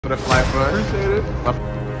the fly first. Appreciate it.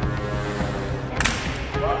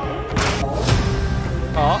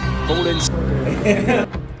 Ball in.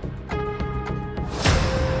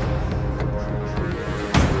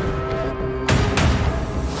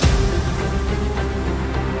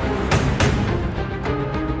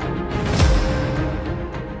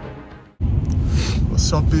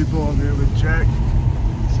 What's up, people? I'm here with Jack.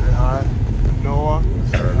 Say hi. Noah.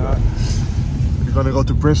 Say hi. We're gonna go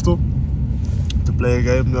to Bristol to play a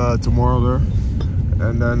game tomorrow there.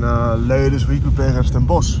 And then later this week we play against Den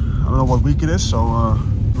Bosch. I don't know what week it is, so you want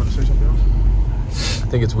to say something else? I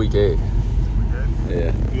think it's week 8. Week 8?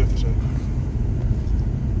 Yeah. You have to say.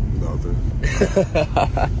 Nothing.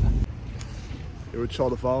 Here with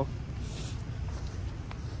Charles de Vaal.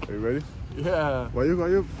 Are you ready? Yeah. Waar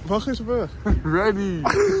je? Wacht eens even. Ready.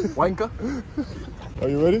 Wanker. Are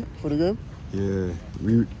you ready for the game? Yeah,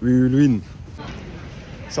 we will win.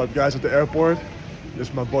 What's up, guys, at the airport? This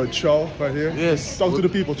is my boy Charles right here. Yes. Talk to the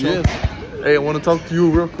people, Charles. Yes. Hey, I want to talk to you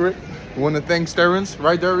real quick. We want to thank Terrence.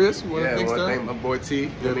 Right there he is. We want to thank Terrence. Thank my boy T.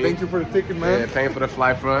 Yeah, thank you for the ticket, man. Yeah, paying for the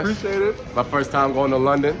flight for us. Appreciate it. My first time going to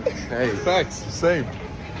London. Hey. Facts. Same.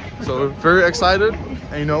 So, very excited.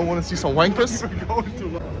 And you know, want to see some wankers.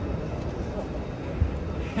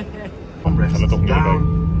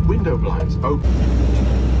 Down, window blinds open.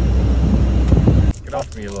 Get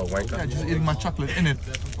off me, you little wanker. Yeah, just eating my chocolate in it.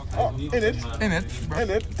 Oh, in it? In it, bro. In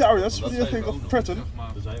it. Darius, what do you think of Breton?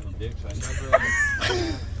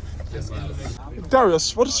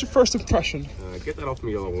 Darius, what is your first impression? Get that off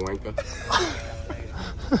me, you little wanker.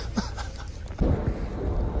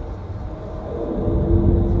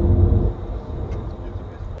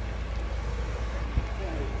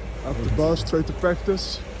 After the bus, straight to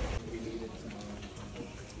practice.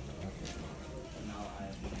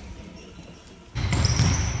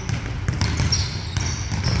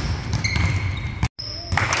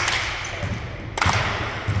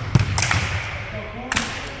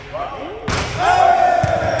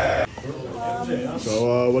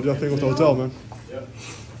 So, what do you think of the hotel, man?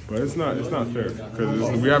 But it's not fair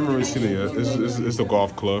because we haven't really seen it yet. It's a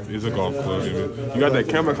golf club. It's a golf club. You got that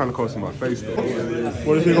camera kind of close to my face though. What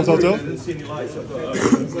do you think of the hotel?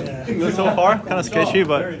 Good so far, kind of sketchy,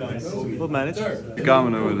 but we'll manage. Ik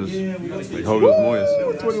kamer nou, dus ik hoop dat het mooi is.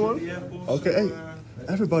 21? Okay, hey,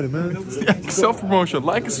 everybody, man. Self-promotion.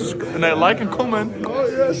 Like and subscribe. And like and comment. Oh,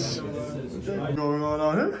 yes. What's going on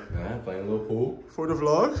out here? Yeah, playing a little pool. For the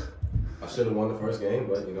vlog? I should have won the first game,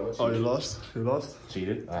 but you know. Oh, you lost? You lost?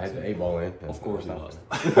 Cheated. I had the 8 ball in. Of course you lost.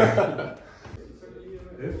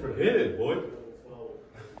 Hit it, boy.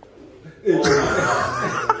 Just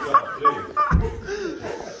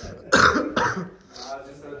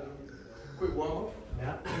a quick warm-up.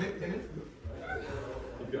 Yeah. In it.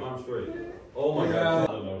 Keep your arm straight. Oh my god.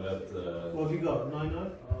 I don't know that. What have you got?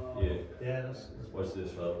 9-0? Yeah. Yeah, that's watch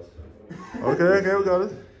this, fellas. Okay, we got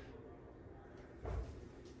it.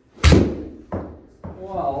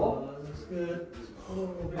 Wow. That's good.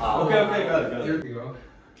 Okay, got it. Here we go.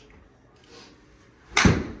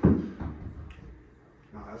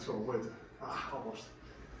 No, that's all wait. Almost.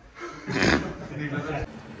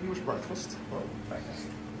 English breakfast. Oh, thanks.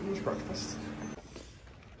 English breakfast.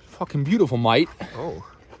 Fucking beautiful, mate. Oh.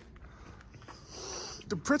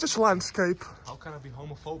 The British landscape. How can I be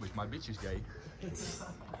homophobic? My bitch is gay.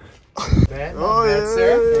 Oh,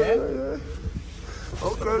 yeah.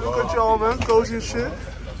 Okay, look at y'all, man. Cozy as shit.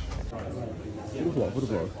 Voor de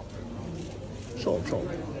vlog. Zo.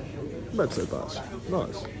 Met z'n baas.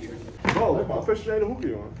 Nice. Wow, dit maar professionele hoekje,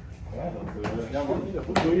 jongen. Ja, dat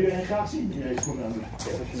goed. Wil je graag zien? Die race gewoon aan de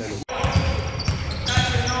professionele.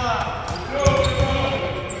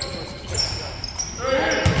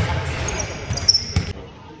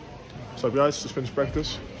 What's up, guys? Just finished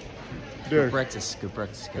practice. Dirk. Good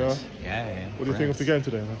practice, guys. Yeah. What do you think of the game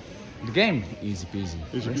today, man? The game? Easy peasy.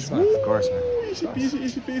 Easy peasy. Of course, man. Easy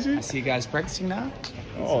peasy. I see you guys practicing now.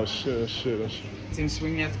 Oh, shit. Team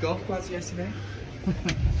swinging at the golf class yesterday.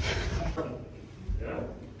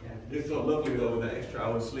 It's so lovely though with that extra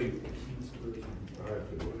hour sleep.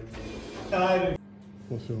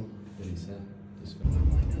 What film?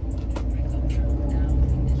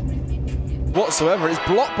 Whatsoever. It's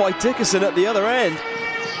blocked by Dickerson at the other end.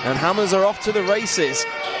 And Hammers are off to the races.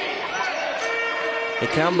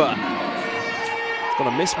 Ikamba. He's got a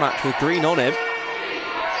mismatch with Green on him.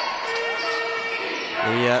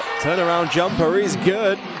 The turnaround jumper is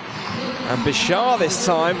good. And Bieshaar this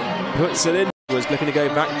time puts it in. Was looking to go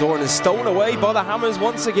back door and is stolen away by the Hammers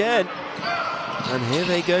once again. And here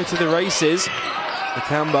they go to the races.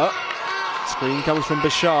 Ikamba. Screen comes from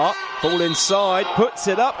Bieshaar. Ball inside, puts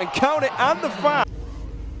it up and count it, and the foul.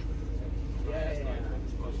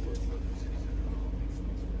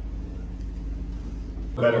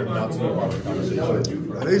 Better not to be part of the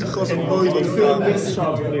conversation. En deze gast heeft nooit wat veel mensen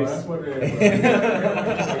shout geweest.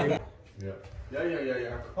 Ja.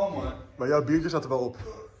 Kom maar. Maar jouw biertje staat er wel op.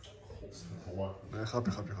 Nee,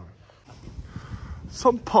 grapje.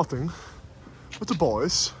 Some potting with the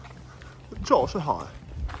boys. Josh, say hi.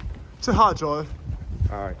 Say hi, Joy.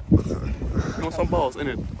 Alright. You want some balls in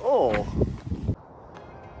it? Oh.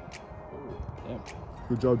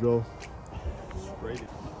 Good job, Joe. Great.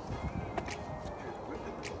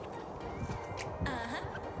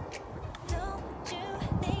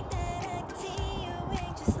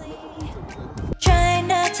 Try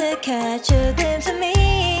not to catch a glimpse of me.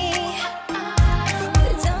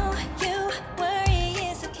 Don't you worry,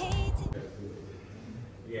 it's okay to...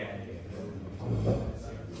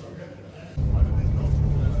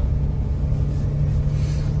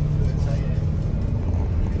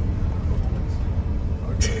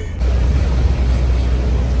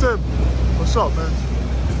 Tim, what's up, man?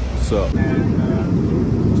 What's up?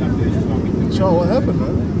 Joe, what happened,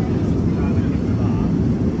 man?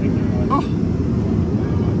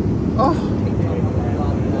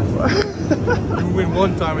 You win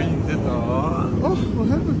one time and you did that. Oh, what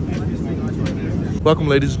happened? Welcome,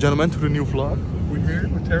 ladies and gentlemen, to the new vlog. We're here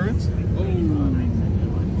with Terrence.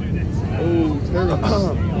 Oh, Terrence.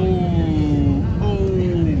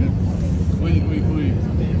 Wait.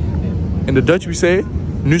 In de Dutch we say,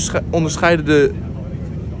 nu onderscheiden de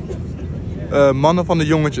mannen van de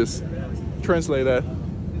jongetjes. Translate that.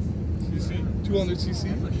 CC, 200 cc.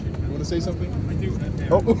 You want to say something?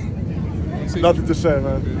 Oh, nothing to say,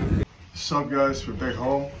 man. What's up, guys? We're back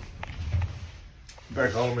home.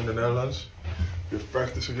 Back home in the Netherlands. We have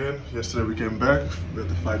practice again. Yesterday we came back. We had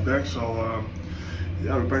to fight back. So,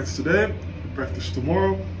 yeah, we practice today. We practice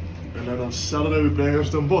tomorrow. And then on Saturday we play Heroes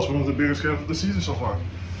Den Bosch. One of the biggest games of the season so far.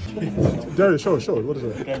 Darius, show it. What is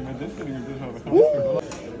it? Kijk, met dit vind ik het dus wel.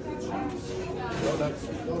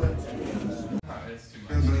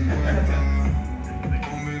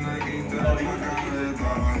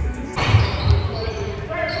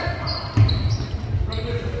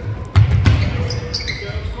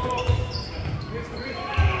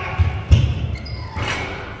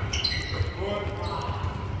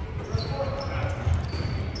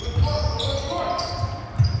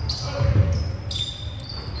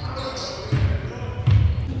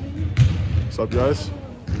 What's up, guys?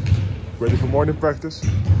 Ready for morning practice?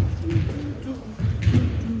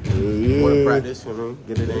 Morning practice, you know,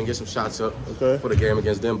 get it in, get some shots up for the game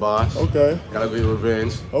against Den Bosch. Okay. Gotta get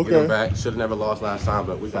revenge. Okay. Get them back. Should have never lost last time,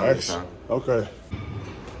 but we got it this time. Okay.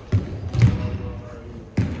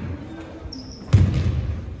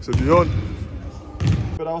 So Dion,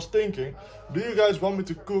 but I was thinking, do you guys want me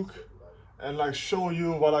to cook and like show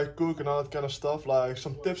you what I cook and all that kind of stuff, like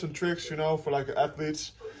some tips and tricks, you know, for like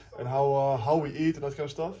athletes and how we eat and that kind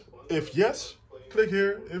of stuff? If yes, click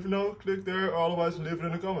here. If no, click there. Or otherwise, leave it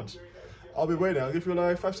in the comments. I'll be waiting. I'll give you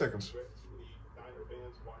like 5 seconds.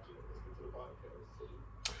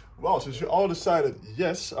 Well, since you all decided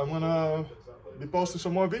yes, I'm gonna be posting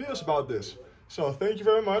some more videos about this. So thank you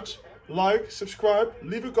very much. Like, subscribe,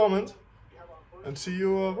 leave a comment, and see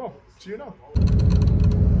you. Well, see you now.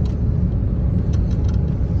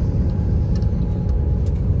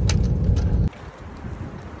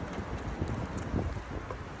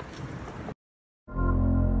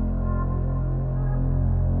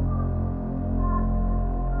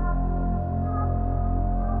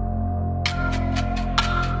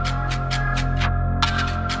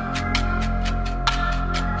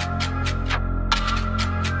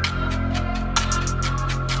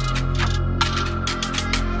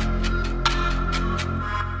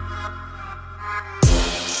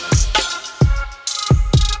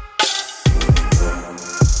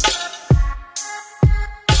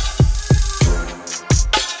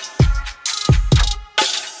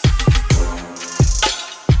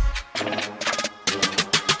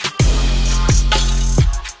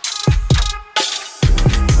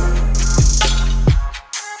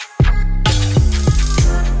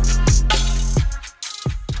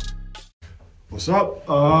 What's up?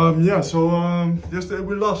 Yeah, so yesterday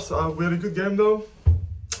we lost. We had a good game though.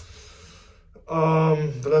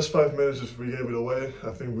 The last 5 minutes we gave it away.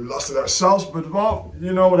 I think we lost it ourselves, but well,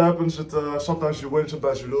 you know what happens. Sometimes you win,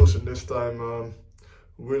 sometimes you lose, and this time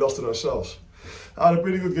we lost it ourselves. I had a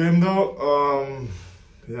pretty good game though.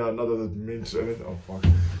 Yeah, not that it means anything. Oh fuck.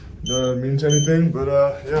 Not that it means anything, but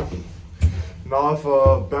yeah. Now I have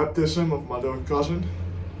a baptism of my little cousin.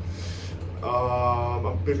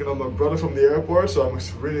 I'm picking up my brother from the airport, so I'm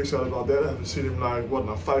really excited about that. I haven't seen him like, what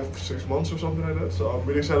now, 5-6 months or something like that, so I'm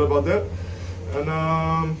really excited about that. And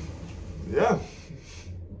yeah,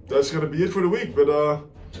 that's gonna be it for the week. But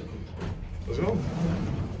let's go.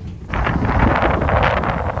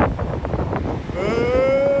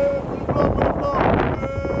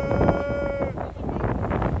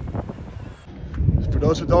 For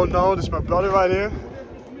those who don't know, this is my brother right here.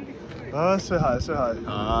 Say hi, say hi.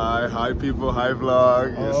 Hi people, hi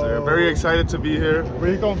vlog. Yes sir, very excited to be here.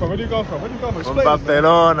 Where you come from? Where do you come from? Where do you come from? From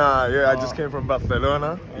Barcelona. Yeah, I just came from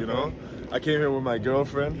Barcelona, you know. I came here with my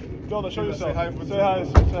girlfriend. Jonah, show yourself. Say hi,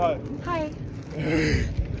 say hi. Hi.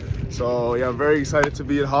 So yeah, I'm very excited to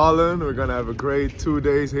be in Holland. We're gonna have a great 2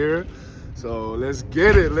 days here. So let's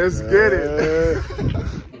get it, let's get it.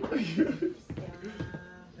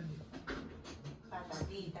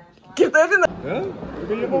 Get that in the... Ja? Ik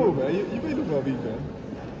ben je boven, hè? Je weet nog wel wie ik ben.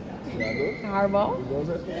 Ja, toch? Haarbal.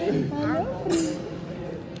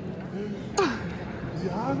 Die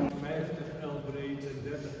haren? 50L breed en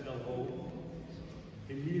 30L hoog.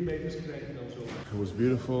 In millimeters krijg je dan zo. It was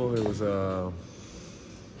beautiful. It was a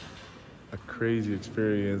crazy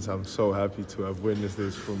experience. I'm so happy to have witnessed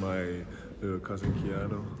this for my little cousin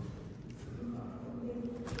Keanu.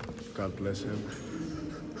 God bless him.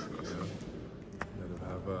 Yeah. Let him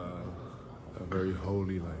have a very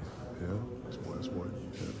holy life. Yeah, that's more.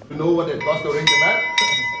 Yeah. You know what it costs to rent a mat?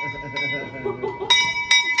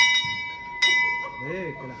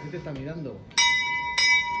 Que la gente está mirando.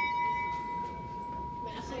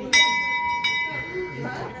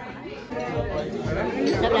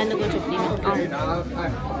 Está hablando con su primo.